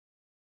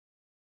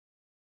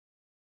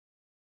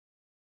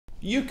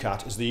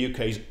UCATT is the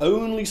UK's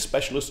only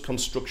specialist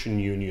construction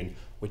union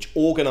which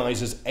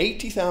organises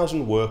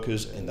 80,000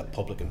 workers in the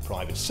public and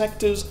private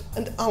sectors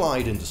and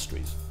allied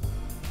industries.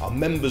 Our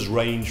members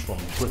range from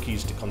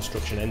brickies to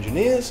construction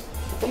engineers,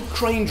 from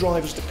crane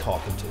drivers to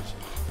carpenters.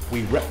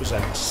 We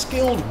represent a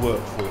skilled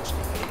workforce in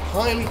a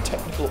highly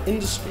technical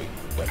industry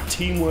where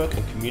teamwork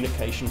and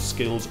communication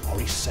skills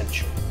are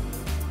essential.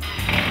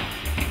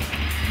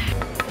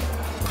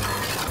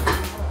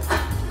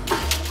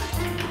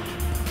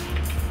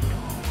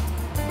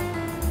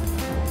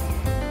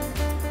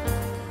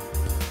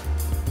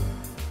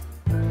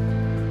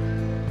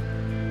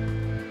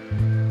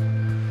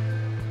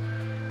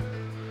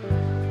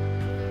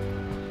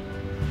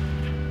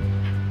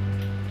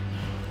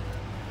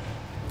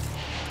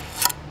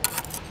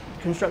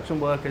 Construction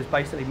workers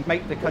basically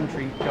make the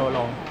country go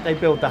along. They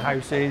build the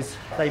houses,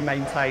 they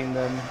maintain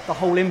them. The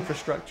whole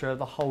infrastructure of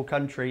the whole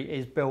country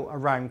is built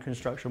around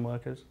construction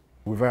workers.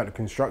 Without the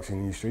construction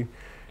industry,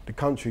 the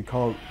country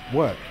can't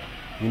work.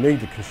 You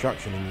need the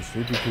construction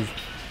industry because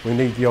we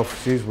need the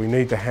offices, we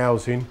need the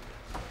housing.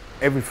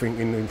 Everything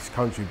in this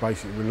country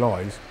basically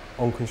relies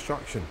on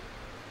construction.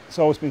 It's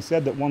always been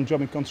said that one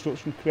job in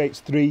construction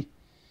creates 3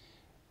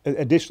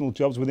 additional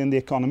jobs within the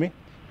economy,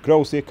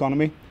 grows the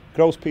economy,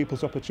 grows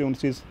people's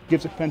opportunities,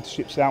 gives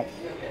apprenticeships out,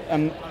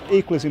 and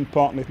equally as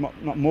importantly, if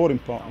not more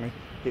importantly,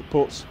 it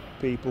puts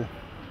people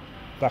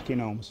back in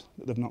homes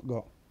that they've not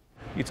got.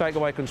 You take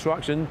away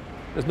construction,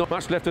 there's not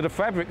much left of the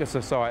fabric of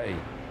society.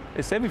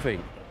 It's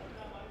everything.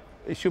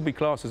 It should be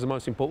classed as the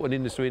most important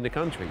industry in the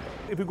country.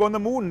 If we go on the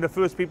moon, the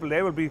first people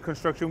there will be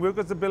construction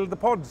workers to build the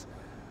pods.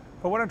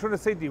 But what I'm trying to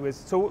say to you is,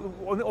 so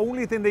the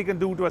only thing they can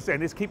do to us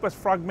then is keep us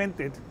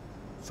fragmented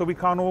so we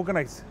can't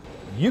organise.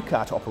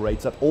 UCATT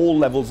operates at all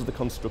levels of the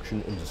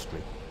construction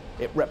industry.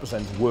 It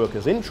represents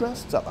workers'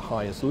 interests at the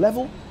highest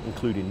level,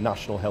 including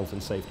national health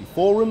and safety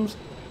forums,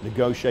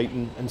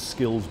 negotiating and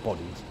skills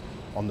bodies.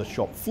 On the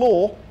shop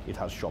floor, it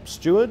has shop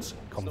stewards,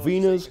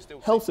 conveners,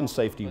 health and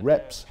safety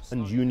reps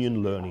and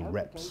union learning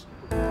reps.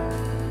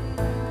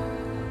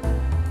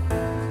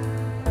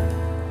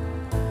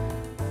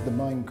 The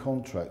main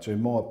contractor,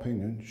 in my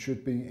opinion,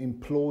 should be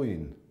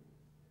employing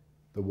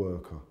the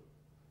worker.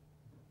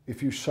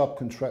 If you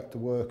subcontract the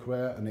worker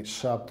out and it's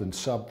subbed and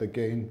subbed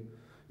again,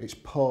 it's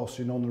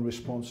passing on the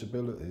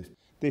responsibilities.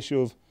 The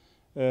issue of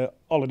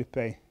holiday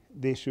pay,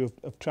 the issue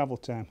of travel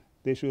time,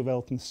 the issue of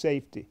health and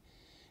safety,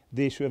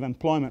 the issue of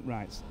employment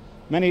rights.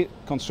 Many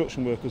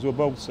construction workers who are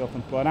both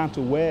self-employed aren't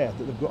aware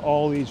that they've got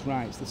all these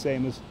rights, the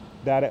same as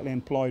directly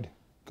employed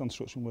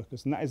construction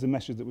workers, and that is the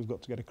message that we've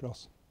got to get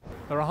across.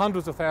 There are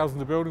hundreds of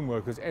thousands of building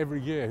workers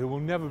every year who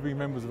will never be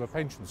members of a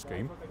pension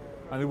scheme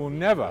and who will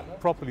never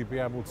properly be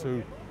able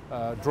to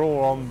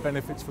draw on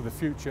benefits for the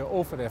future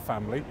or for their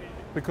family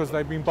because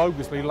they've been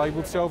bogusly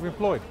labelled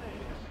self-employed.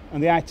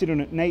 And the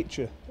itinerant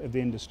nature of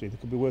the industry, they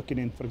could be working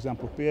in, for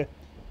example, here,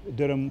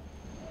 Durham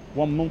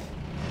 1 month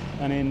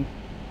and in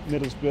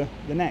Middlesbrough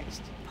the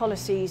next.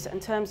 Policies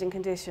and terms and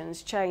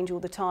conditions change all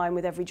the time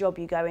with every job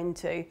you go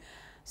into.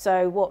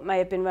 So what may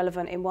have been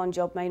relevant in one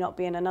job may not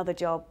be in another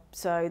job.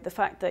 So the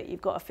fact that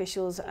you've got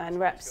officials and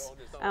reps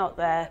out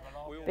there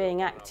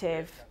being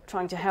active,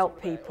 trying to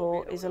help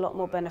people is a lot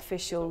more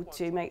beneficial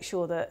to make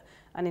sure that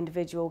an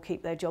individual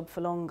keep their job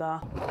for longer.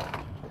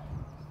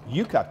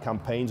 UCATT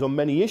campaigns on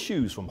many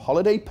issues from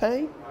holiday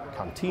pay,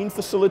 canteen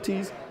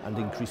facilities and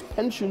increased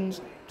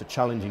pensions to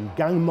challenging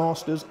gang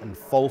masters and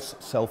false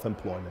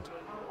self-employment.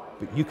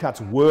 But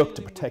UCATT's work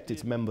to protect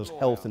its members'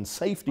 health and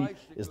safety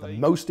is the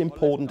most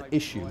important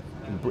issue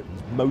in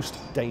Britain's most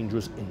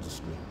dangerous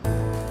industry.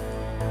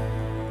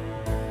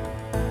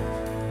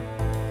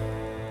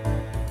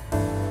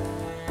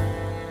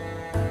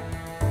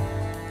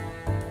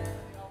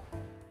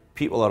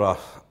 People are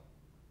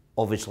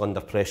obviously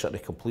under pressure to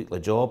complete the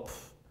job.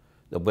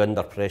 They'll be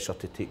under pressure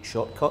to take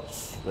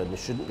shortcuts when they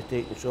shouldn't be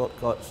taking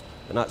shortcuts,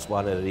 and that's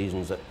one of the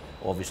reasons that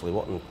obviously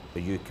working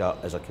with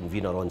UCATT as a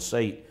convener on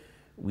site,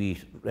 we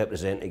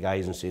represent the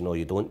guys and say, no,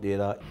 you don't do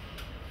that.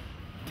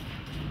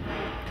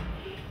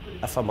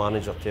 If a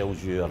manager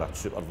tells you or a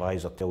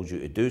supervisor tells you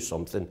to do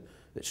something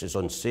which is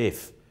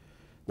unsafe,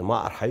 no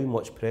matter how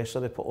much pressure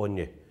they put on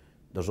you,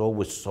 there's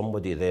always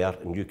somebody there,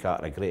 and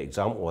UCATT are a great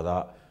example of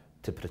that,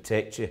 to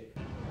protect you.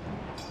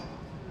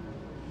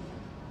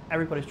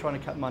 Everybody's trying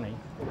to cut money.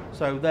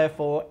 So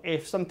therefore,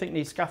 if something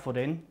needs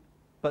scaffolding,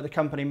 but the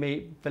company may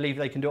believe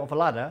they can do it off a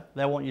ladder,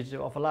 they'll want you to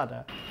do it off a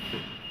ladder.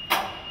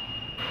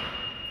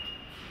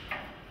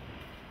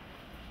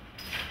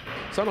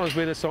 Sometimes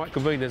being a site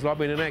convener is like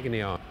being an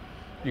agony aunt.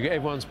 You get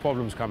everyone's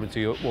problems coming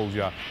towards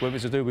you, whether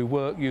it's to do with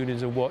work,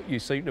 unions and what, you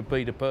seem to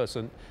be the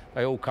person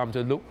they all come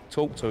to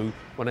talk to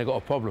when they've got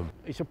a problem.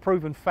 It's a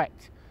proven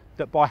fact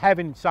that by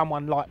having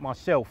someone like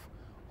myself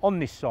on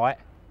this site,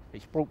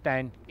 it's brought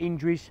down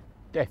injuries,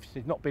 deaths.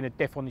 There's not been a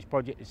death on this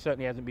project. There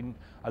certainly hasn't been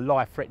a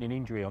life-threatening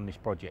injury on this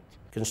project.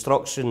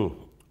 Construction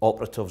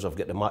operatives have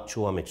got the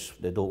macho image.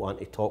 They don't want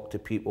to talk to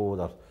people.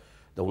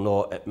 They'll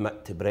not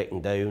admit to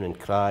breaking down and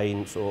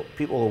crying. So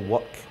people will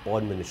work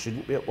on when they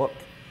shouldn't be at work.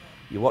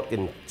 You work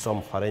in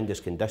some horrendous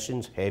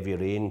conditions, heavy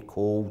rain,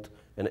 cold,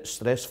 and it's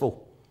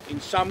stressful. In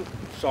some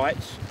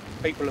sites,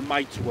 people are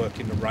made to work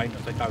in the rain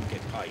if they don't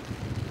get paid.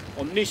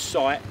 On this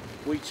site,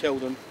 we tell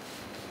them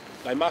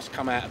they must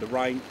come out of the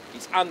rain.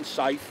 It's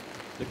unsafe.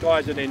 The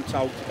guys are then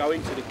told to go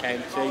into the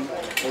canteen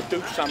or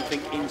do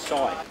something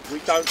inside. We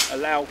don't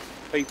allow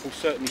people,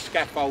 certainly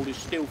scaffolders,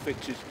 steel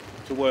fixers,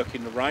 to work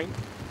in the rain.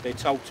 They're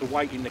told to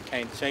wait in the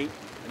canteen,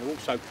 and they're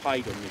also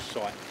paid on this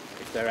site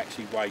if they're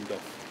actually rained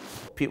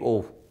off.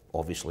 People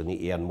obviously need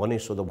to earn money,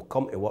 so they'll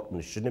come to work when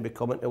they shouldn't be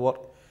coming to work.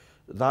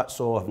 That's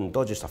all,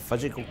 not just a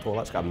physical toll,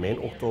 that's got a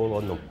mental toll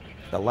on them.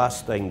 The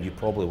last thing you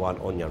probably want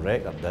on your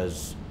record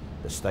is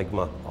the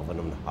stigma of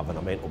them having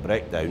a mental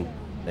breakdown,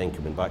 then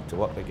coming back to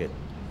work again.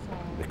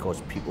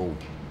 Because people,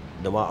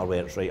 no matter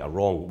whether it's right or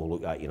wrong, will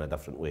look at you in a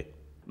different way.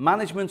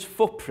 Management's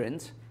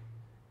footprint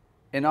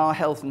in our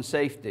health and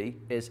safety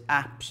is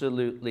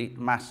absolutely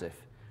massive,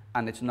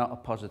 and it's not a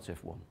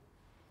positive one.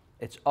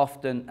 It's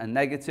often a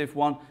negative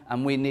one,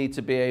 and we need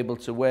to be able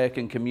to work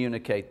and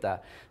communicate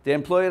that. The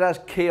employer has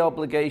key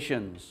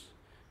obligations.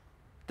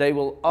 They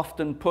will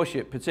often push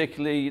it,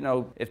 particularly, you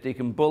know, if they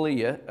can bully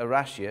you,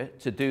 harass you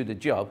to do the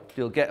job,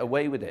 they'll get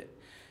away with it.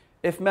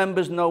 If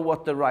members know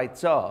what the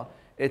rights are,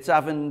 it's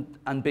having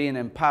and being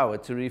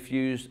empowered to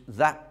refuse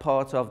that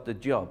part of the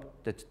job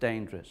that's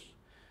dangerous.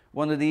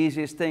 One of the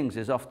easiest things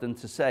is often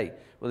to say,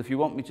 well, if you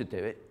want me to do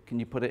it, can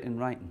you put it in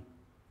writing?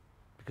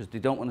 Because they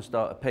don't want to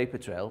start a paper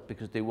trail,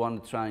 because they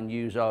want to try and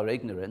use our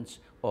ignorance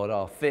or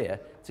our fear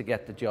to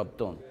get the job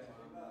done.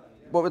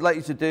 What we'd like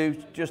you to do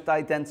is just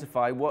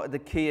identify what are the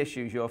key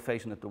issues you're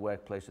facing at the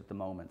workplace at the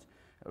moment.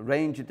 A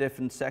range of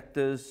different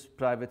sectors,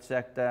 private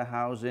sector,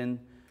 housing,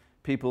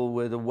 people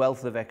with a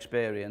wealth of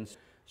experience.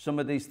 Some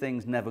of these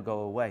things never go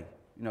away.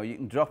 You know, you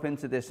can drop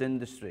into this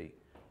industry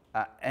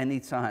at any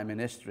time in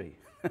history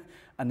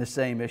and the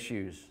same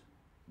issues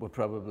were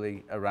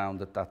probably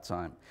around at that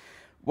time.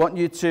 Want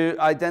you to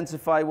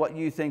identify what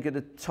you think are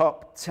the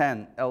top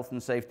 10 health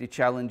and safety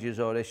challenges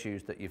or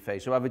issues that you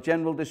face. So have a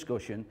general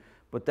discussion,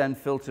 but then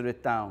filter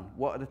it down.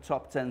 What are the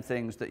top 10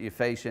 things that you're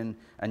facing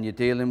and you're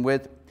dealing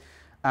with?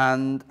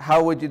 And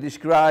how would you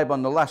describe,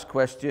 on the last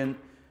question,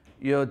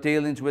 your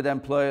dealings with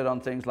employer on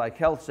things like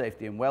health,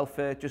 safety and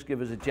welfare? Just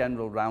give us a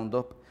general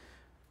roundup.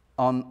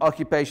 On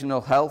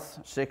occupational health,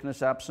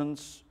 sickness,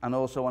 absence, and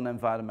also on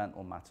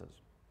environmental matters.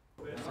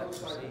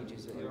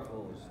 Procedures that are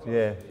enforced.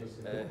 Yeah.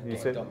 You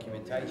said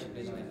documentation,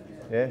 isn't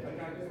it? Yeah.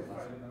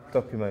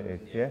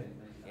 Documented, yeah.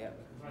 Yeah.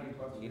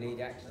 You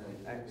need access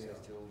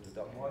to all the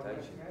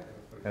documentation.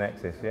 And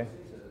access, yeah.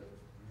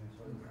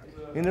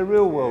 In the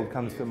real world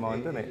comes to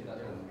mind, doesn't it?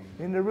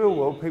 In the real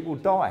world, people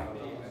die.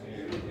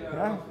 You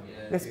know?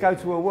 Let's go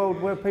to a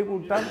world where people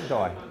don't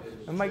die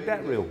and make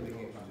that real.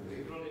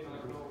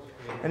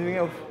 Anything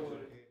else?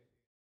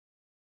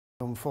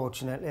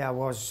 Unfortunately, I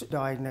was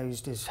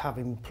diagnosed as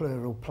having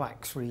pleural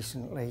plaques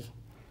recently.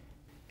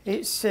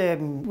 It's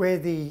where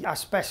the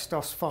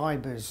asbestos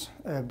fibres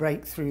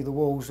break through the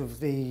walls of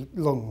the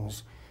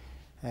lungs,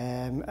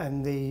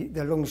 and the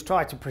lungs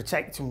try to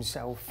protect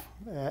themselves,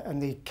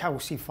 and they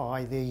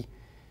calcify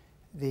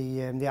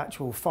the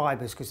actual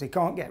fibres because they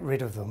can't get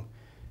rid of them.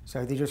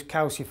 So they just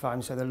calcify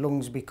them, so the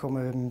lungs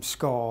become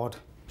scarred.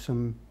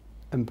 Some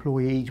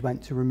employees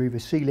went to remove a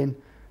ceiling,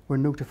 were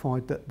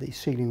notified that the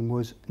ceiling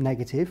was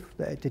negative,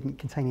 that it didn't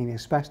contain any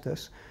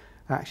asbestos.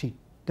 Actually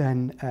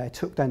then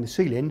took down the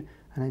ceiling,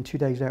 and then 2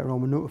 days later on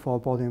were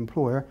notified by the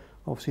employer,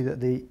 obviously, that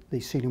the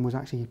ceiling was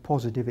actually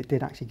positive, it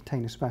did actually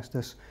contain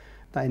asbestos.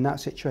 That in that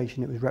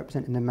situation it was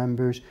representing the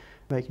members,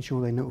 making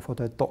sure they notified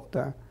their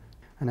doctor,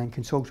 and then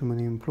consulting with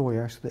the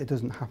employer so that it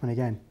doesn't happen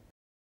again.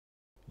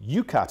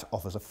 UCATT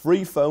offers a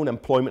free phone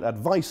employment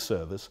advice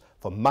service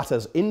for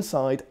matters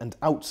inside and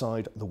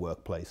outside the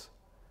workplace.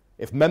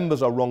 If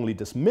members are wrongly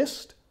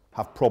dismissed,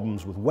 have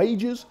problems with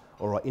wages,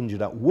 or are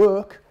injured at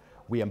work,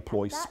 we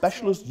employ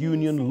specialist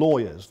union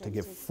lawyers to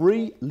give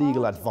free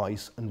legal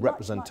advice and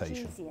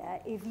representation. Much easier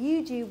if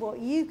you do what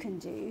you can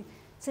do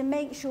to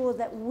make sure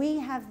that we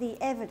have the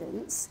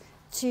evidence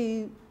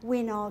to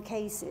win our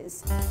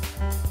cases.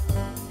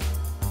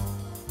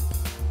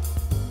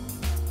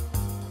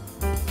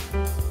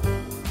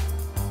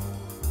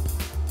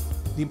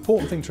 The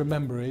important thing to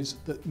remember is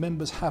that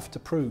members have to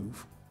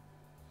prove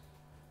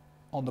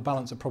on the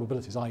balance of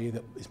probabilities, i.e.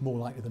 that it's more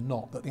likely than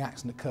not that the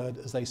accident occurred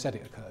as they said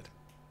it occurred.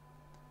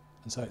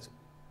 And so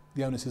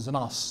the onus is on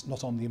us,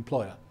 not on the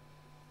employer.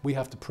 We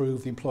have to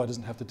prove, the employer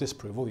doesn't have to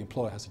disprove. All the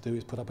employer has to do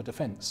is put up a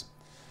defence.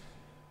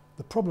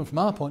 The problem from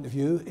our point of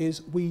view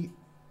is we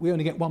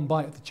only get one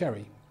bite of the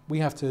cherry. We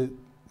have to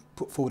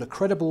put forward a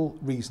credible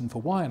reason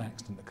for why an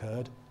accident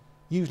occurred,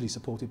 usually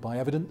supported by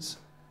evidence,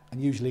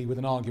 and usually with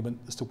an argument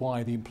as to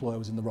why the employer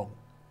was in the wrong.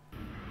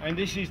 And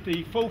this is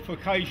the fourth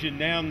occasion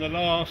now in the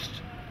last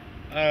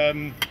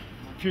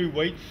few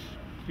weeks,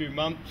 few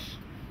months,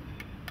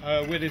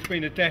 where there's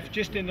been a death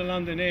just in the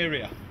London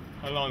area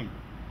alone.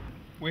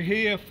 We're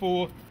here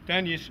for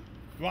Daniel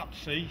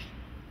Rupsey,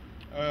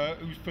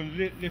 who's from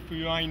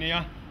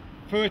Lithuania,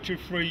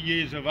 33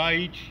 years of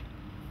age,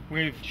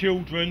 with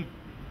children,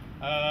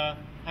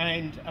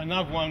 and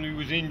another one who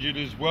was injured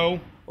as well.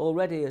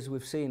 Already, as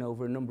we've seen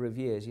over a number of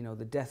years, you know,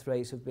 the death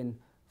rates have been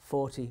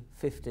 40,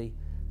 50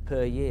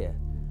 per year.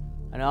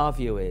 And our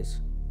view is,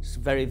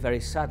 very, very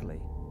sadly,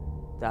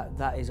 that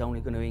that is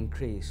only going to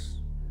increase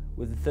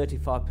with the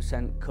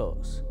 35%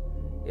 cuts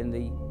in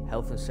the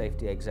Health and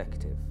Safety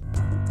Executive.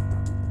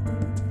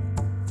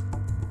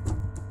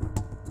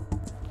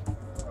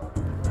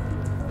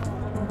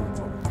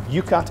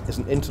 UCATT is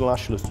an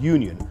internationalist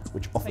union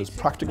which offers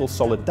practical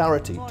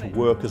solidarity to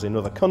workers in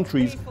other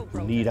countries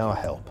who need our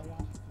help.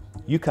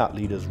 UCATT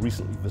leaders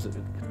recently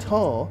visited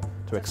Qatar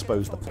to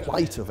expose the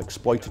plight of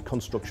exploited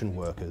construction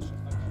workers.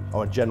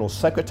 Our General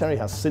Secretary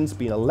has since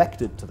been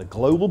elected to the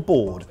global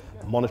board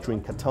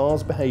monitoring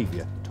Qatar's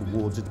behaviour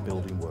towards its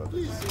building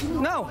workers.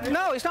 No,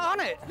 it's not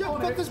on it. Yeah,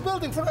 but this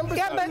building for embassy.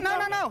 Yeah, but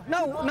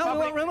no, we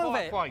won't remove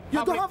it.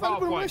 You don't have any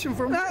permission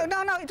from... No,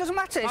 it doesn't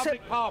matter. It's a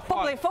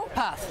public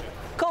footpath.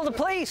 Call the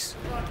police.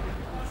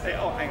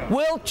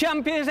 World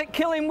champions at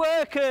killing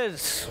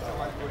workers.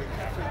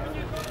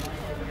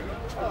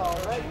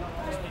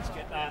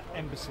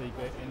 Embassy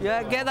bit in.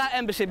 Yeah, get that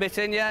embassy bit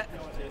in, yeah.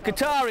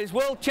 Qataris,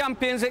 world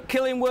champions at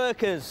killing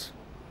workers.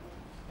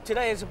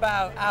 Today is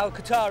about how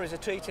Qataris are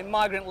treating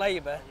migrant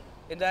labour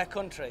in their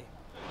country.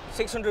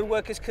 600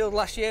 workers killed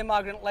last year,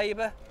 migrant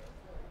labour.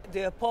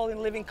 The appalling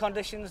living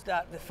conditions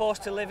that they're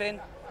forced to live in,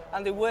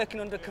 and they're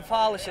working under a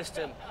kafala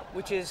system,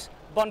 which is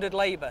bonded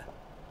labour.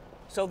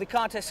 So they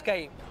can't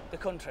escape the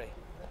country.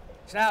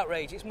 It's an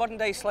outrage, it's modern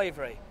day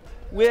slavery.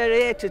 We're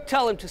here to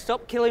tell them to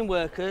stop killing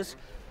workers.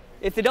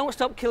 If they don't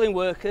stop killing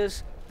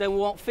workers, then we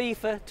want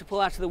FIFA to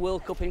pull out of the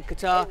World Cup in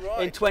Qatar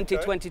in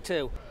 2022.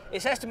 Okay.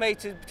 It's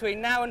estimated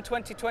between now and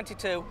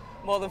 2022,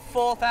 more than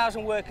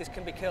 4,000 workers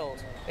can be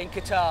killed in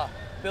Qatar,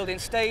 building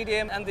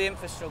stadium and the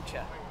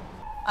infrastructure.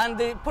 And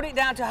they put it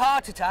down to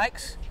heart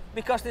attacks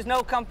because there's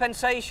no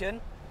compensation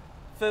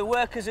for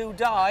workers who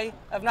die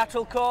of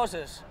natural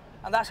causes,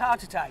 and that's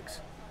heart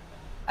attacks.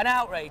 An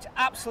outrage,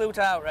 absolute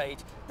outrage.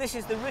 This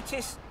is the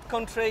richest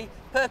country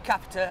per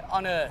capita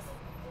on earth.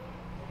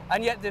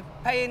 And yet they're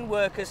paying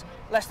workers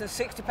less than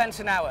 60 pence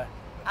an hour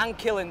and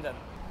killing them.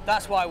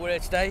 That's why we're here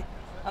today,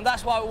 and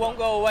that's why we won't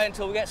go away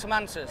until we get some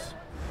answers.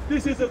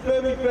 This is a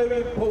very,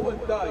 very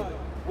important day,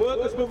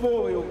 Workers'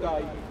 Memorial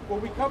Day, where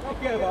we come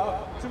together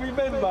to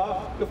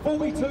remember the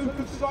 42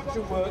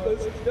 construction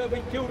workers that have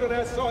been killed on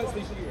our sites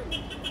this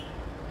year.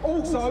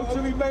 Also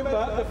to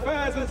remember the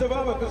thousands of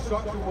other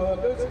construction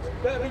workers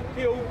that have been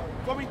killed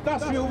from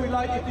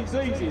industrial-related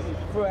diseases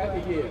throughout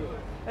the year.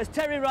 As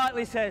Terry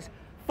rightly says,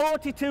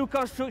 42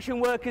 construction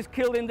workers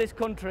killed in this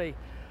country.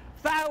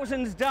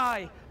 Thousands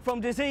die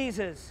from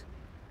diseases.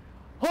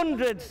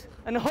 Hundreds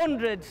and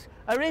hundreds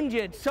are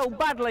injured so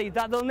badly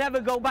that they'll never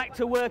go back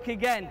to work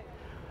again.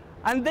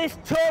 And this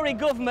Tory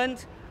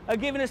government are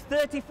giving us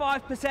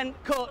 35%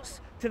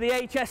 cuts to the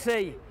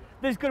HSE.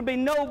 There's going to be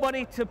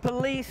nobody to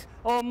police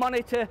or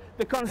monitor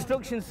the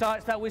construction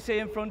sites that we see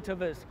in front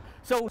of us.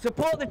 So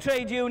support the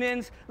trade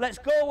unions. Let's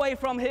go away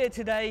from here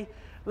today.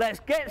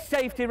 Let's get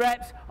safety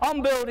reps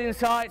on building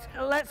sites.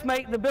 Let's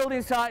make the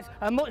building sites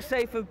a much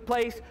safer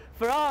place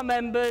for our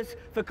members,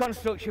 for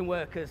construction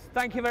workers.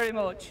 Thank you very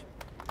much.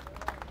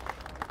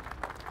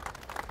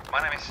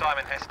 My name is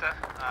Simon Hester.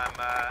 I'm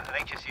an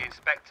HSE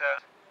inspector.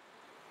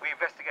 We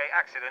investigate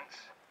accidents,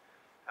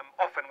 and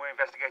often we're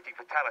investigating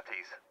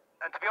fatalities.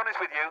 And to be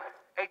honest with you,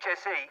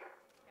 HSE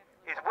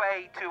is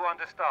way too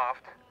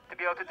understaffed to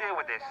be able to deal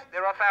with this.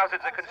 There are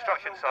thousands of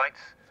construction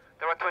sites.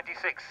 There are 26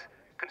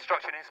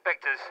 construction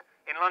inspectors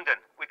in London.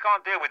 We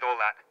can't deal with all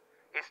that.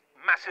 It's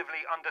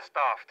massively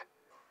understaffed.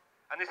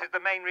 And this is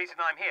the main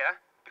reason I'm here,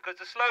 because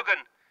the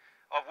slogan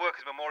of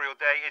Workers' Memorial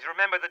Day is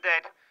remember the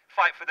dead,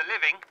 fight for the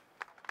living.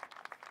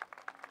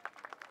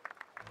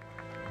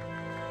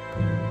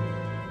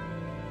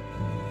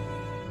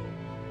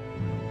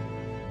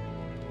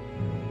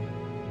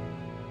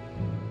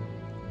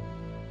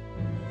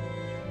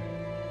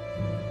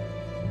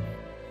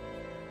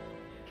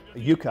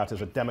 UCATT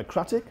is a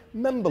democratic,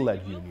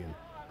 member-led union.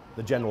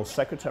 The General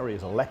Secretary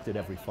is elected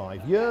every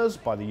 5 years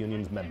by the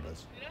union's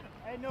members.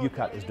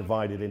 UCATT is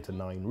divided into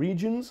 9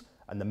 regions,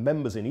 and the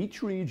members in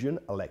each region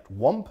elect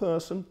one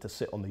person to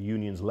sit on the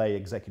union's lay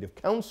executive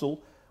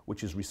council,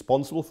 which is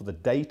responsible for the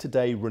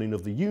day-to-day running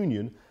of the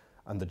union,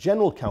 and the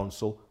General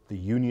Council, the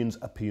union's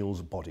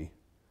appeals body.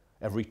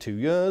 Every 2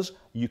 years,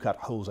 UCATT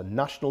holds a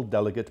national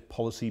delegate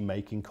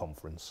policy-making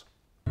conference.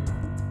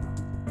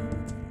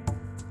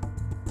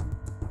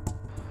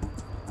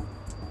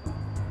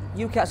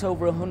 UCATT's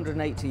over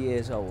 180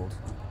 years old.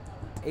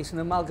 It's an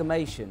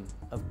amalgamation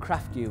of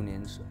craft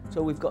unions,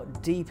 so we've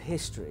got deep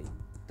history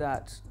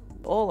that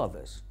all of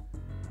us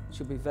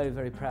should be very,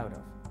 very proud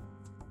of.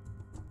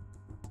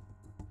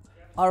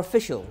 Our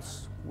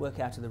officials work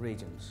out of the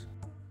regions.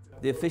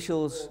 The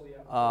officials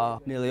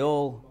are nearly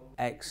all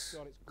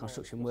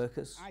ex-construction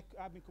workers.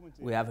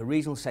 We have a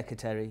regional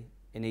secretary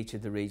in each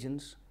of the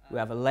regions. We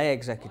have a lay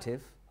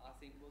executive.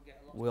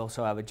 We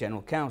also have a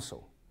general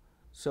council.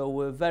 So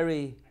we're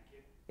very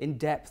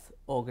in-depth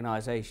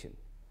organisation,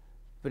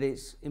 but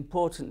it's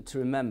important to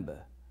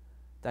remember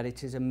that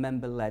it is a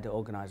member-led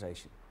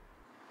organisation.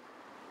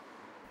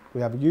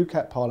 We have a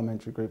UCATT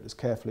parliamentary group that's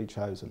carefully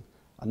chosen.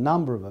 A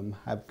number of them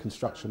have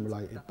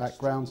construction-related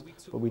backgrounds,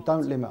 but we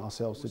don't limit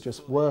ourselves to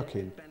just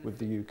working with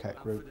the UCATT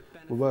group.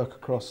 We work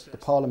across the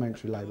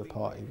Parliamentary Labour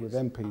Party with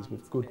MPs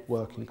with good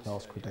working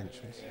class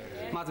credentials.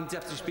 Madam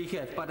Deputy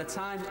Speaker, by the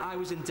time I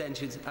was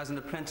indentured as an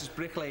apprentice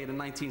bricklayer in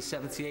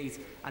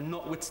 1978, and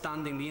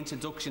notwithstanding the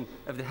introduction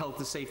of the Health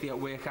and Safety at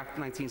Work Act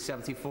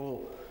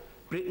 1974,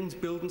 Britain's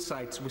building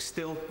sites were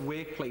still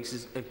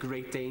workplaces of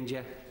great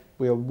danger.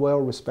 We are well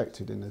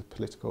respected in the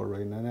political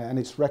arena, and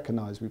it's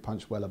recognised we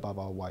punch well above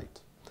our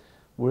weight.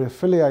 We're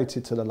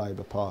affiliated to the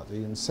Labour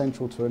Party and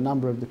central to a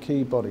number of the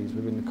key bodies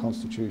within the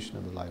constitution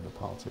of the Labour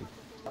Party.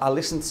 I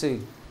listened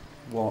to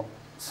what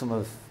some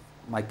of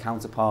my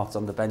counterparts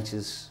on the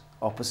benches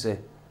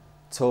opposite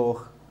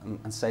talk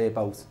and say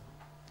about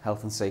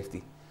health and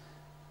safety.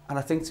 And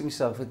I think to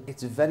myself,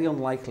 it's very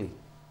unlikely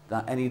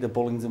that any of the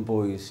Bullingdon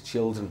boys'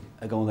 children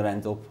are going to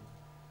end up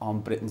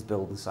on Britain's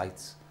building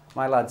sites.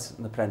 My lad's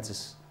an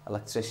apprentice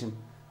electrician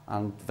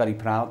and very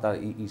proud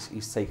that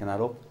he's taken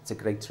that up. It's a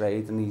great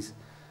trade, and he's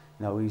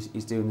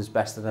doing his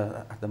best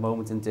at the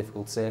moment in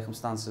difficult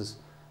circumstances.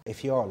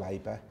 If you're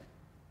Labour,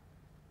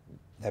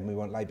 then we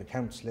want Labour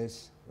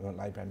councillors, we want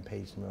Labour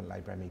MPs, and we want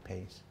Labour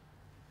MEPs,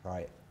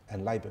 right?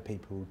 And Labour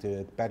people will do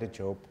a better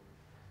job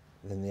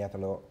than the other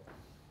lot,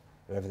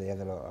 whoever the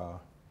other lot are,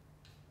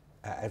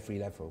 at every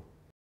level.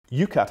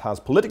 UCATT has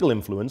political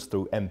influence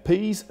through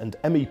MPs and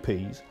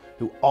MEPs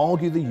who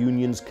argue the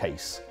union's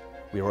case.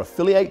 We are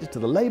affiliated to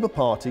the Labour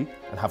Party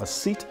and have a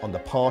seat on the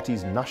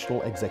party's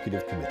National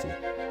Executive Committee.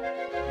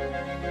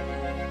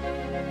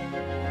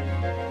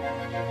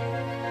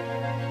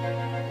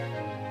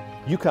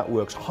 UCATT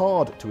works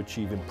hard to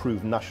achieve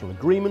improved national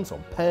agreements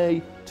on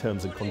pay,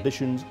 terms and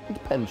conditions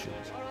and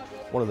pensions.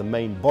 One of the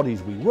main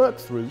bodies we work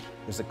through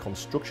is the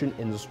Construction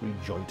Industry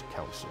Joint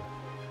Council.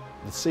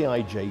 The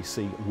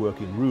CIJC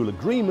Working Rule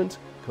Agreement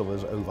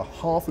covers over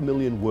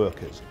 500,000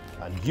 workers,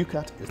 and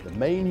UCATT is the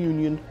main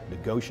union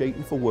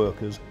negotiating for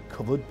workers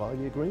covered by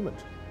the agreement.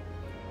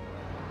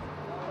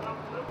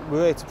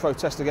 We're here to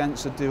protest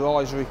against the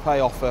derisory pay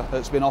offer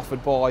that's been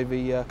offered by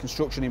the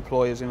construction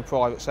employers in the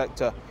private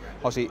sector.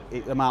 Obviously,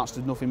 it amounts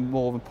to nothing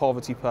more than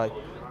poverty pay.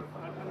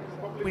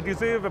 We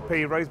deserve a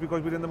pay rise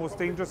because we're in the most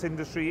dangerous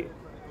industry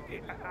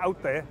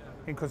out there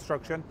in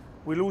construction.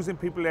 We're losing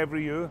people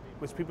every year,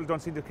 which people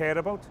don't seem to care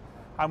about,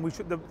 and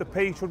the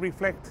pay should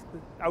reflect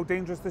how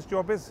dangerous this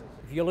job is.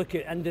 If you look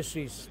at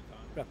industries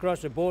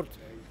across the board,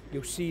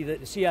 you'll see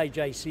that the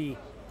CIJC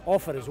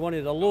offer is one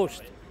of the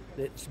lowest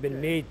that's been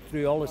made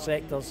through all the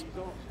sectors,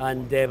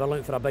 and we're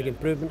looking for a big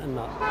improvement in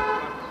that.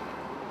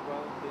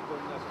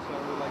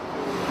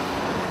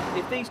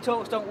 If these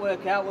talks don't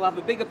work out, we'll have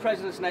a bigger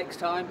presence next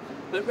time,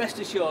 but rest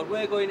assured,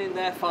 we're going in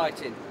there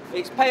fighting.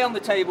 It's pay on the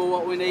table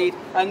what we need,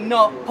 and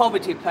not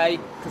poverty pay.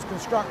 Because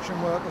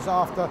construction workers,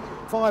 after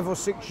 5 or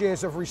 6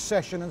 years of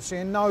recession and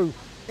seeing no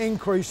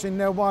increase in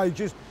their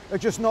wages, are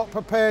just not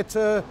prepared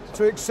to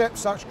accept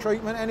such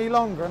treatment any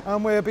longer,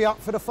 and we'll be up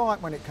for the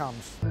fight when it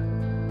comes.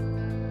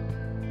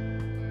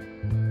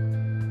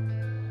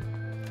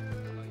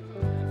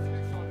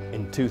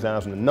 In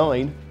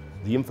 2009,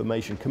 the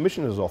Information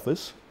Commissioner's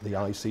Office, the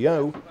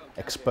ICO,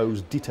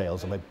 exposed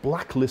details of a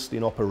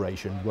blacklisting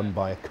operation run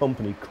by a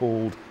company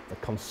called the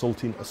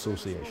Consulting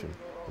Association.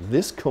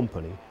 This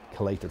company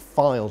collated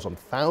files on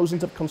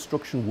thousands of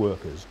construction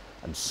workers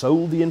and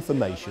sold the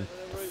information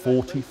to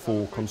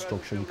 44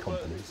 construction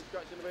companies.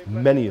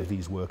 Many of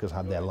these workers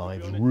had their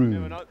lives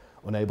ruined,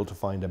 unable to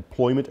find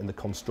employment in the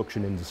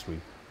construction industry,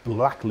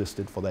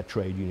 blacklisted for their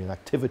trade union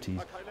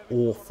activities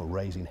or for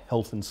raising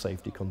health and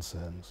safety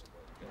concerns.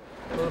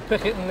 We're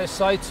picketing this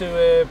site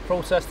to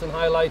protest and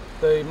highlight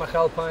the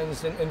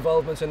McAlpine's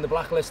involvement in the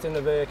blacklisting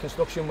of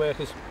construction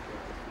workers.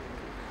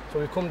 So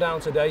we've come down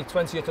today,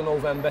 20th of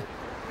November,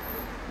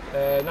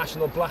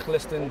 National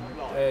Blacklisting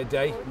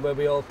Day, where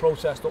we all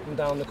protest up and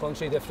down the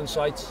country, different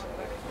sites.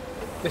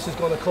 This is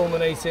going to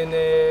culminate in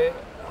a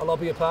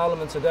lobby of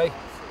Parliament today,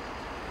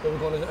 where we're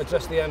going to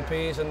address the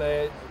MPs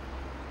and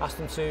ask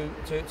them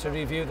to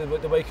review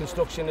the way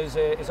construction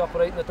is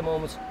operating at the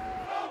moment.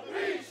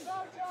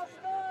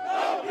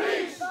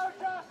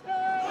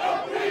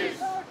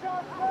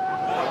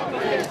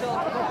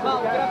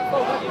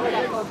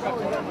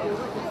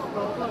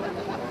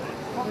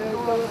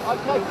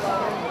 Okay,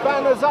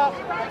 banners up.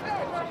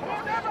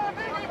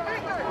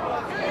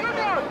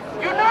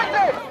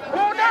 United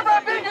will never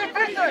be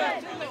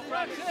efficient.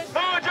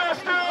 No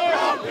justice.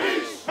 No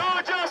peace.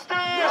 No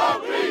justice. No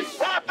peace.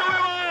 What do we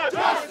want?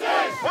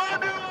 Justice.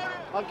 What do we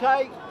want?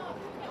 Okay.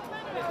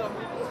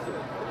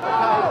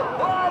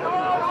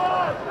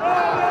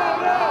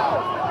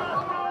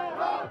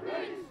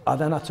 I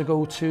then had to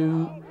go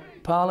to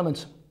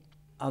Parliament,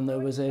 and there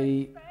was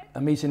a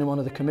meeting in one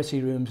of the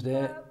committee rooms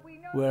there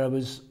where I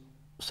was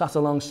sat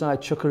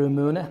alongside Chuka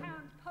Umuna,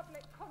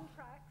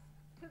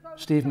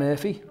 Steve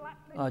Murphy,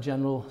 our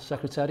General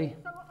Secretary,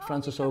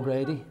 Francis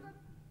O'Grady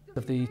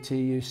of the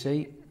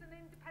TUC,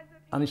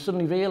 and he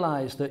suddenly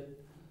realised that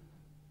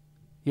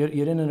You're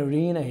in an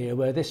arena here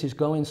where this is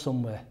going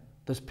somewhere.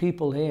 There's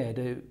people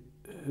here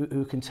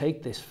who can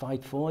take this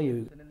fight for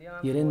you.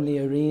 You're in the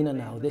arena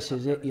now. This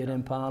is it. You're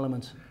in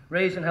Parliament.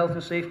 Raising health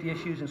and safety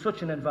issues in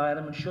such an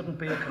environment shouldn't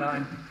be a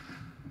crime.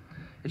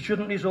 It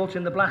shouldn't result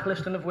in the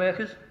blacklisting of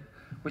workers,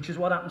 which is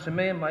what happened to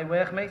me and my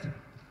workmate.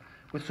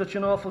 With such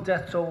an awful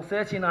death toll,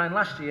 39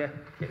 last year,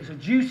 it is a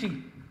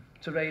duty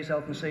to raise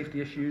health and safety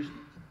issues,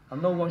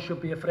 and no one should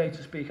be afraid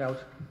to speak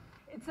out.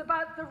 It's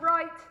about the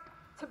right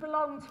to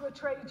belong to a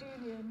trade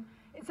union.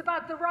 It's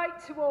about the right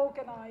to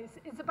organise.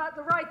 It's about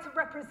the right to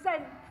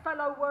represent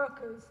fellow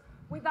workers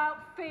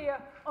without fear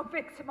of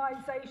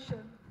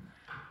victimisation.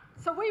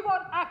 So we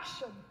want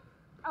action,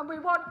 and we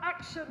want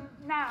action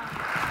now.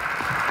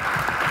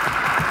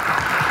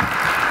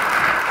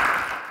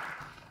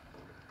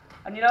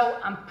 And you know,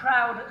 I'm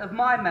proud of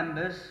my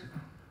members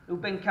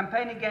who've been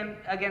campaigning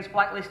against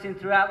blacklisting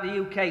throughout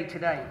the UK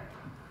today.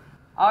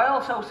 I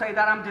also say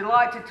that I'm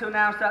delighted to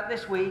announce that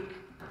this week,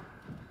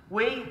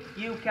 we,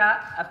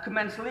 UCATT, have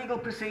commenced legal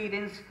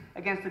proceedings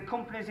against the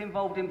companies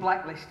involved in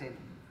blacklisting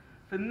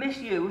for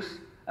misuse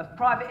of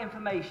private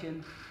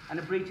information and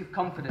a breach of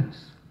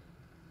confidence.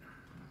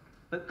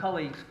 But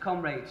colleagues,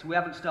 comrades, we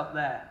haven't stopped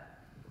there.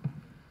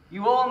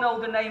 You all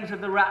know the names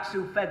of the rats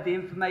who fed the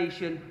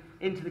information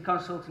into the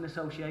Consulting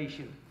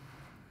Association.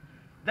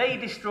 They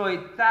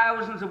destroyed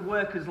thousands of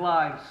workers'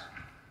 lives.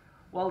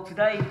 Well,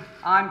 today,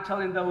 I'm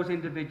telling those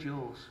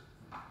individuals,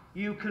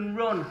 you can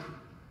run,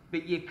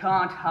 but you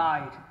can't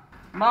hide.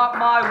 Mark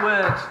my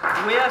words,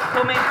 we are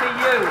coming for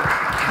you.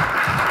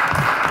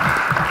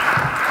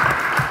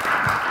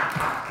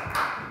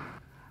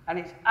 And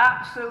it's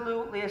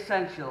absolutely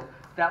essential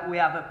that we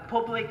have a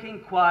public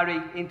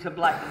inquiry into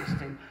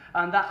blacklisting,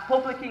 and that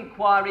public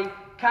inquiry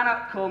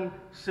cannot come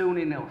soon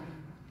enough.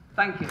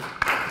 Thank you.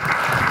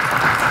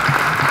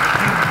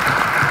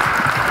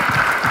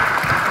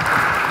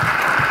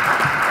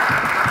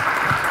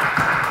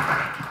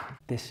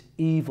 This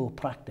evil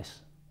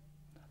practice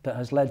that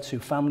has led to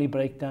family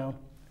breakdown,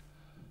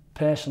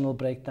 personal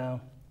breakdown,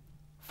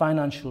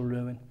 financial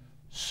ruin,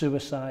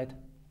 suicide,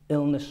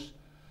 illness,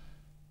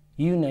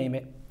 you name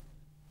it,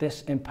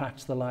 this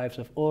impacts the lives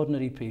of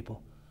ordinary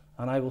people,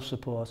 and I will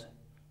support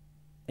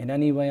in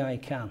any way I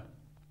can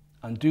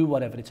and do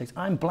whatever it takes.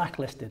 I'm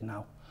blacklisted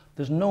now.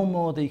 There's no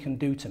more they can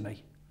do to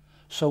me.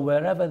 So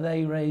wherever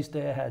they raise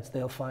their heads,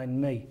 they'll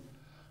find me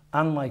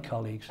and my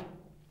colleagues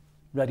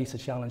ready to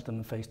challenge them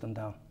and face them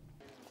down.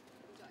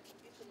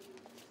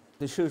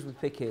 The Shrewsbury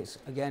Pickets,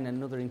 again,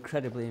 another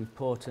incredibly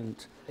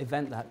important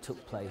event that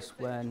took place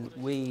when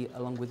we,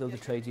 along with other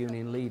trade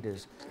union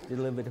leaders,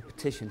 delivered a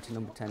petition to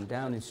number 10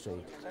 Downing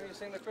Street. Have you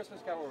seen the Christmas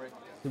cavalry?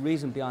 The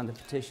reason behind the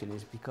petition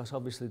is because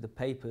obviously the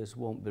papers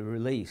won't be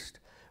released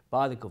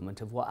by the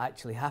government of what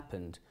actually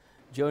happened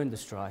during the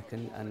strike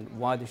and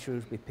why the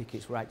Shrewsbury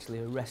Pickets were actually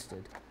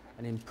arrested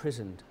and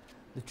imprisoned.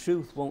 The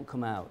truth won't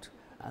come out,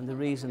 and the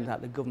reason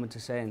that the government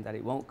is saying that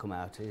it won't come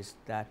out is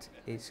that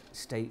it's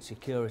state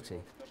security.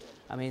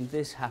 I mean,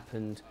 this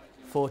happened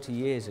 40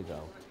 years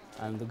ago,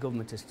 and the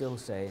government is still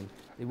saying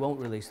they won't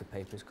release the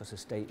papers because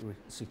of state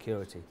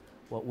security.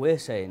 What we're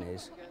saying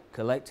is,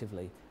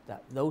 collectively,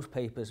 that those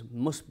papers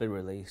must be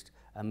released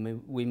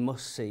and we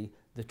must see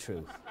the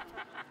truth.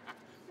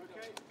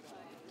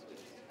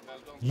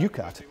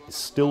 UCATT is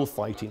still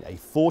fighting a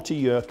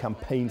 40-year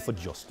campaign for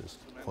justice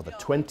for the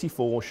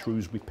 24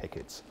 Shrewsbury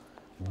Pickets,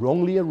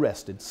 wrongly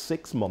arrested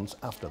 6 months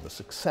after the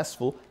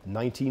successful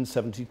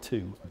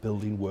 1972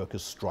 building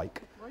workers'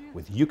 strike,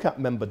 with UCATT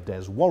member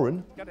Des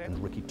Warren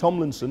and Ricky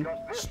Tomlinson,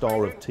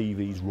 star of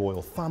TV's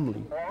Royal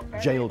Family,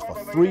 jailed for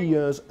 3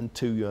 years and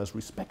 2 years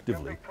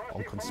respectively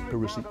on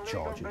conspiracy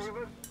charges.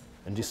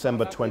 In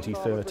December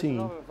 2013,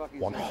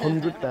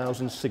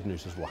 100,000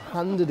 signatures were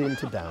handed in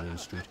to Downing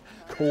Street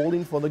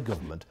calling for the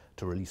government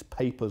to release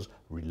papers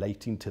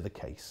relating to the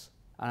case.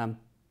 And I'm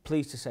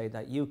pleased to say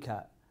that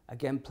UCATT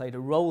again played a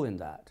role in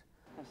that,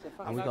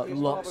 and we got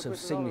lots of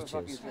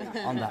signatures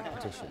on that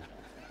petition.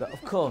 But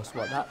of course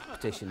what that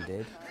petition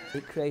did,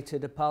 it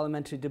created a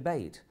parliamentary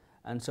debate,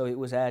 and so it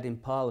was aired in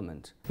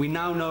Parliament. We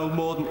now know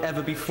more than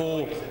ever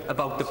before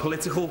about the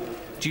political,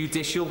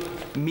 judicial,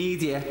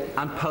 media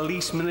and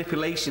police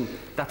manipulation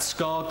that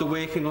scarred the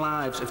working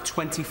lives of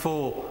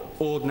 24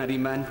 ordinary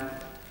men,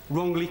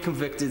 wrongly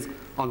convicted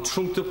on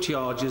trumped-up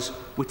charges,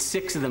 with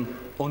 6 of them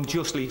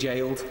unjustly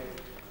jailed.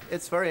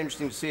 It's very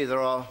interesting to see there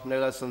are no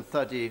less than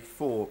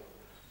 34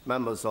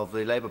 members of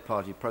the Labour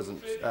Party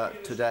present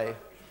today.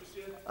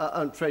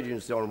 And trade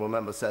unions, the honourable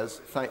member says,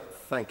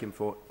 thank him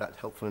for that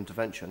helpful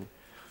intervention.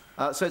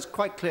 So it's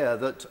quite clear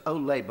that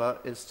old Labour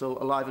is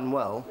still alive and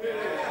well,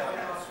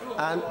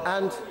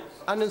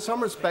 and in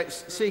some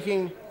respects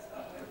seeking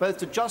both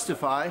to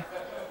justify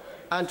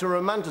and to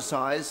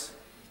romanticise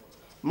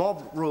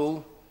mob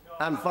rule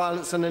and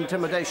violence and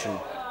intimidation. Do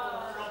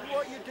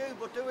what you do,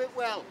 but do it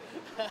well.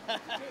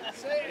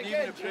 Say it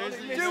again,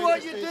 Johnny. Do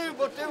what you do,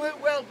 but do it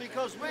well,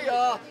 because we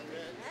are,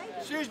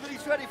 Shrewsbury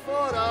 24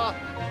 are.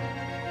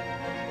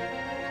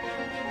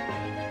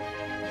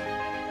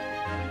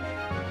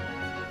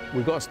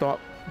 We've got to start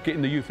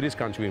getting the youth of this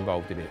country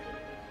involved in it.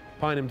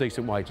 paying them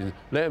decent wages,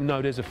 let them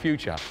know there's a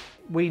future.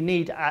 We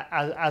need,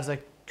 as a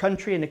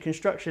country in the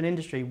construction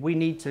industry, we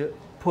need to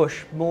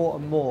push more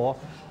and more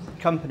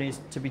companies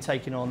to be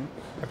taking on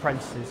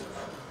apprentices.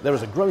 There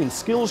is a growing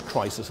skills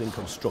crisis in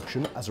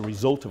construction as a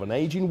result of an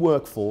ageing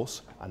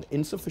workforce and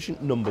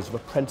insufficient numbers of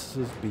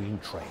apprentices being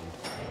trained.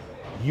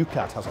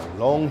 UCATT has a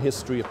long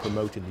history of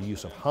promoting the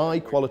use of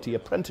high-quality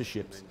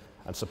apprenticeships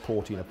and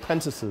supporting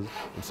apprentices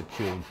in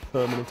securing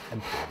permanent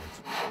employment.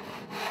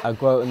 I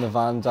go out in the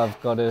vans, I've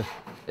got a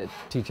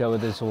teacher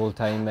with us all the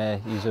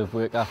time, he's a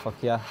work ethic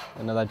here,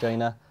 another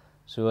joiner.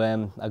 So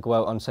I go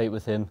out on site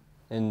with him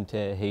and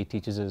he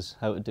teaches us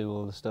how to do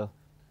all the stuff.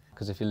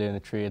 Because if you learn a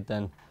trade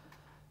then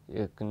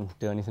you can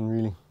do anything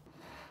really.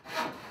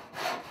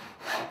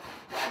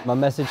 My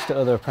message to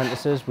other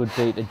apprentices would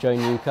be to join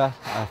UCATT.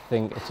 I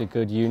think it's a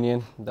good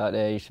union that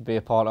you should be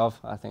a part of.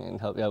 I think it can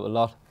help you out a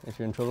lot if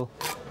you're in trouble.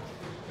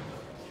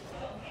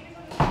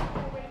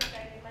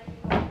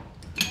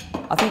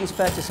 I think it's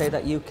fair to say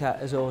that UCATT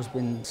has always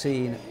been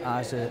seen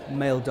as a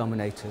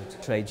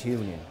male-dominated trades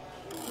union.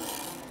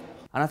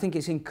 And I think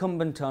it's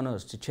incumbent on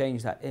us to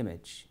change that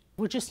image.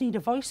 We just need a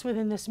voice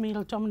within this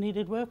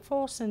male-dominated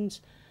workforce, and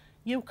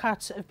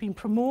UCATT have been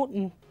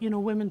promoting,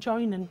 women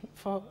joining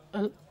for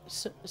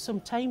some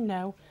time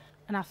now.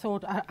 And I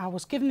thought I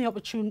was given the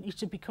opportunity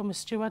to become a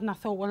steward, and I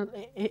thought, well,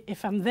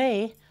 if I'm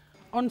there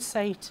on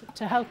site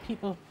to help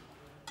people,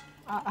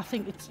 I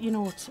think it's,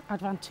 it's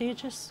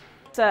advantageous.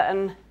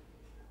 Certain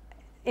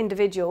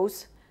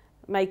individuals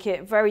make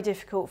it very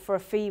difficult for a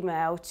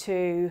female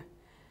to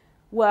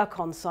work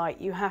on site.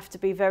 You have to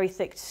be very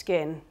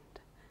thick-skinned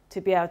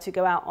to be able to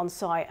go out on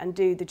site and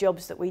do the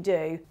jobs that we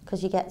do.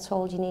 Because you get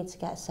told you need to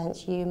get a sense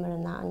of humour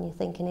and that, and you're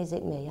thinking, is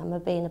it me? Am I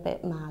being a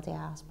bit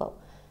mardy-ass? But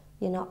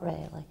you're not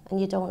really. And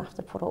you don't have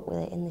to put up with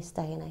it in this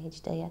day and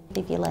age, do you?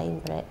 If you're laying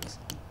bricks.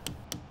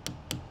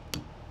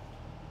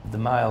 The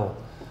male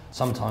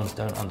sometimes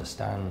don't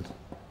understand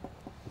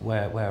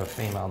where a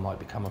female might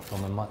be coming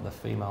from, and the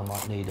female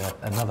might need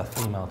another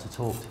female to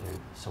talk to.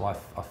 So I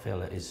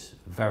feel it is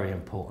very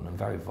important and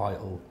very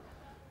vital,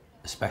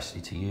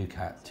 especially to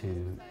UCATT,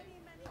 to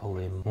pull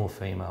in more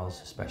females,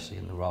 especially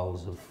in the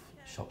roles of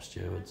shop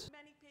stewards.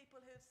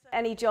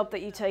 Any job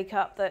that you take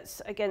up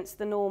that's against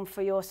the norm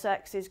for your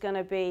sex is going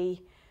to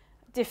be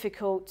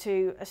difficult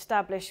to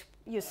establish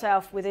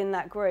yourself within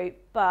that group,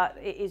 but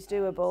it is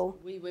doable.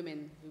 We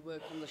women who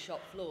work on the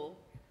shop floor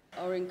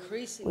are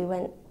increasing. We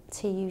went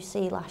to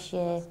UC last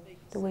year,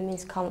 the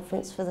women's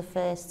conference for the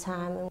first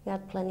time, and we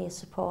had plenty of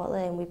support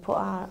there, and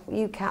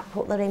UCATT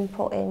put their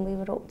input in. We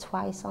were up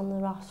twice on the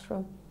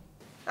rostrum.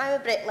 I'm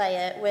a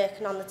bricklayer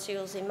working on the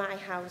tools in my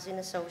housing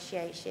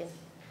association.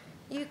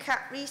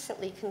 UCATT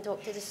recently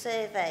conducted a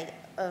survey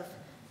of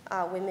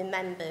our women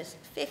members.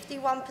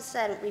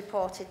 51%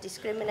 reported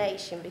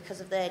discrimination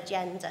because of their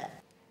gender.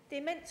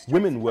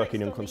 Women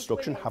working in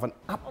construction have an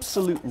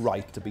absolute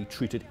right to be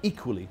treated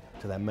equally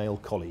to their male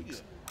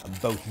colleagues,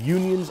 and both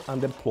unions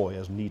and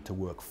employers need to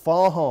work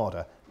far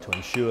harder to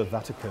ensure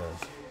that occurs.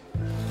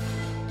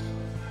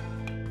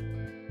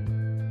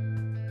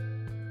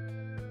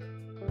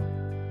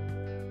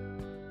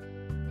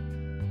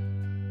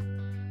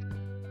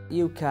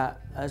 UCATT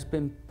has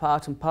been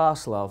part and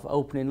parcel of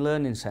opening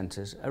learning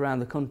centres around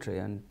the country,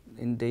 and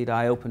indeed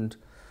I opened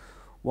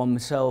one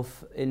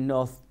myself in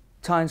North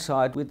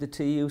Tyneside with the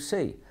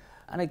TUC.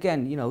 And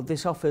again,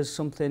 this offers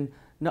something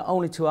not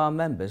only to our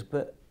members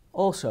but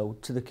also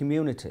to the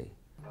community.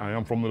 I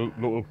am from the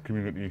local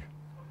community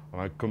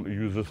and I come to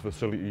use this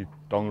facility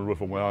down the road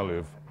from where I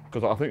live,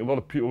 because I think a lot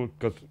of people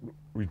get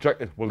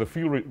rejected. Well, they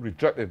feel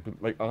rejected,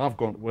 but like I've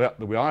gone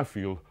the way I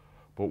feel,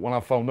 but when I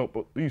found out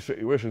about these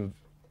situations,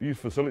 these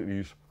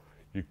facilities,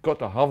 you've got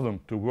to have them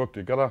to work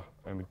together,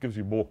 and it gives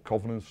you more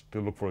confidence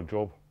to look for a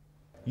job.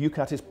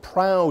 UCATT is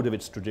proud of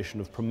its tradition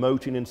of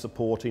promoting and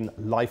supporting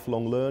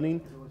lifelong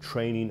learning,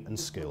 training and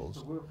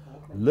skills.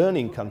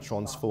 Learning can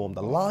transform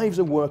the lives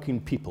of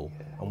working people,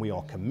 and we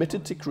are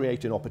committed to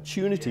creating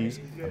opportunities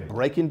and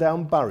breaking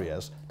down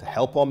barriers to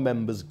help our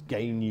members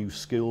gain new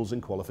skills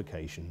and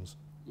qualifications.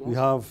 We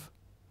have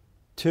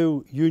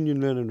 2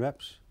 union learning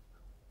reps,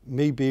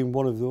 me being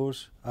one of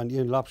those and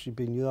Ian Lapsley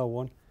being the other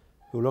one,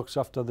 who looks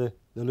after the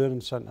learning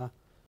centre.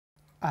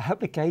 I help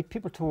to guide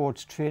people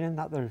towards training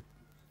that they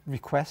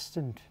request,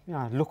 and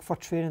look for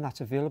training that's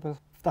available,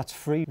 that's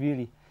free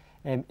really.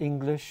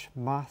 English,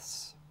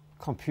 maths,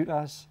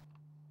 computers.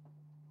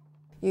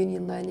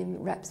 Union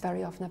learning reps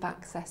very often have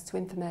access to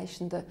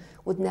information that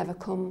would never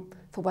come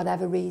for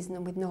whatever reason,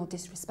 and with no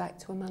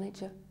disrespect to a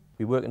manager.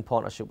 We work in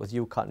partnership with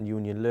UCATT and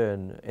Union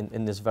Learn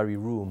in this very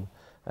room,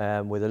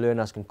 where the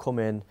learners can come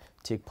in,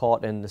 take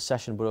part in the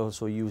session but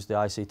also use the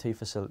ICT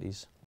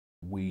facilities.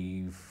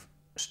 We've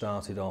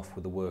started off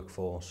with the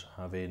workforce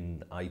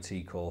having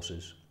IT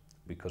courses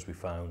because we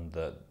found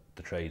that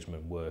the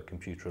tradesmen were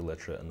computer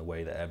illiterate, and the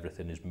way that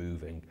everything is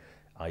moving,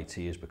 IT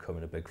is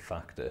becoming a big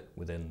factor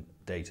within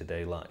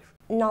day-to-day life.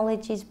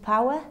 Knowledge is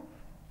power,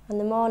 and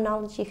the more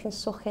knowledge you can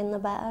suck in, the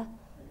better.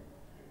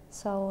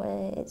 So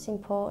it's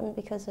important,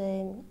 because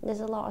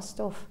there's a lot of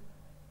stuff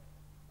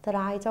that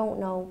I don't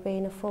know,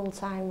 being a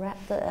full-time rep,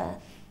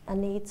 that I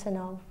need to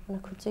know, and I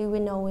could do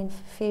with knowing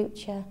for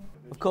future.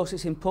 Of course,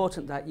 it's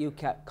important that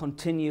UCATT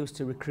continues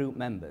to recruit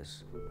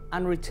members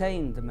and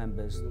retain the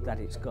members that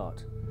it's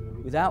got.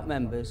 Without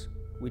members,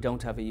 we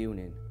don't have a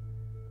union.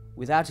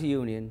 Without a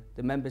union,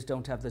 the members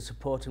don't have the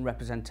support and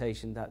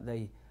representation that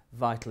they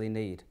vitally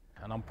need.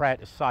 And I'm proud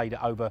to say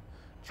that over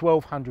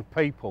 1,200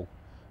 people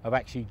have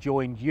actually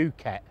joined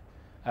UCATT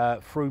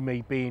through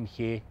me being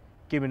here,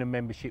 giving them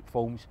membership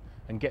forms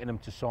and getting them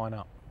to sign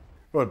up.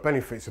 Well, the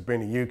benefits of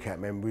being a UCATT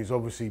member is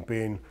obviously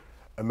being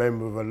a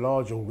member of a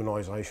large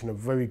organisation, a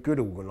very good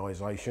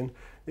organisation,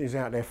 that is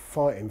out there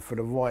fighting for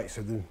the rights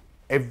of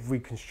every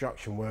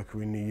construction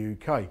worker in the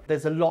UK.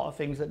 There's a lot of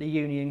things that the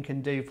union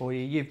can do for you.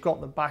 You've got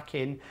the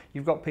backing,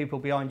 you've got people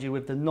behind you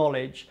with the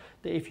knowledge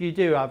that if you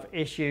do have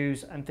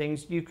issues and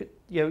things,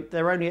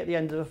 they're only at the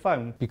end of the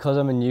phone. Because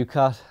I'm in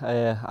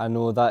UCATT, I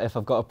know that if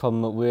I've got a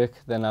problem at work,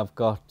 then I've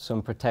got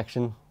some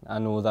protection. I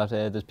know that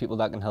there's people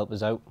that can help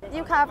us out.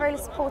 UCATT are really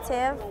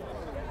supportive.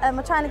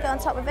 We're trying to get on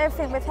top of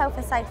everything with health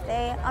and safety.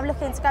 I'm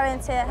looking to go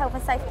into health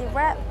and safety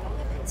rep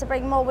to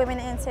bring more women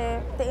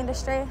into the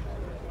industry.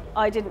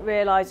 I didn't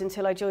realise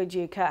until I joined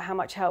UCATT how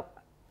much help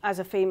as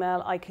a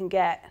female I can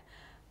get.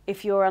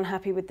 If you're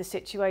unhappy with the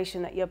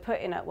situation that you're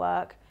put in at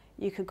work,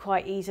 you could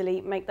quite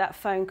easily make that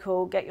phone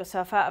call, get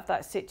yourself out of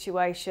that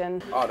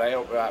situation. Oh, they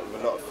help you out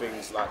with a lot of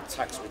things like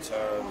tax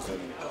returns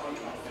and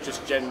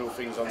just general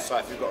things on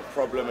site. If you've got a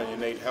problem and you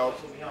need help,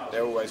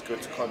 they're always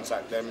good to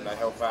contact them and they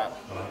help out.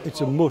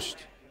 It's a must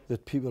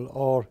that people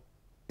are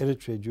in a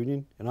trade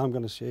union, and I'm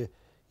going to say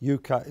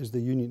UCATT is the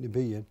union to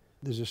be in.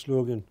 There's a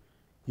slogan,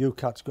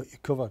 UCATT's got you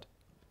covered.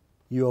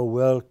 You are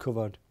well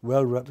covered,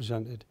 well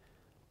represented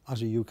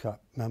as a UCATT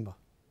member.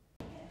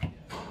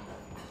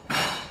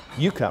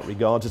 UCATT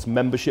regards its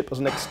membership as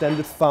an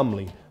extended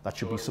family that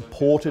should be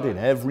supported in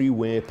every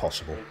way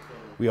possible.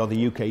 We are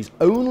the UK's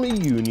only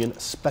union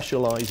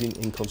specialising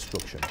in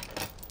construction.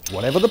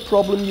 Whatever the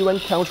problem you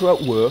encounter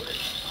at work,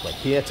 we're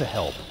here to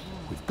help.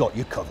 We've got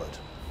you covered.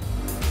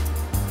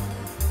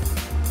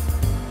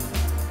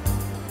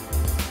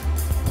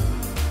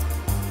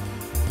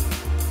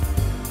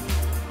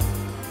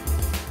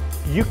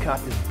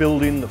 UCATT is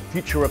building the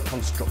future of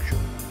construction.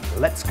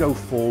 Let's go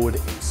forward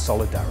in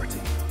solidarity.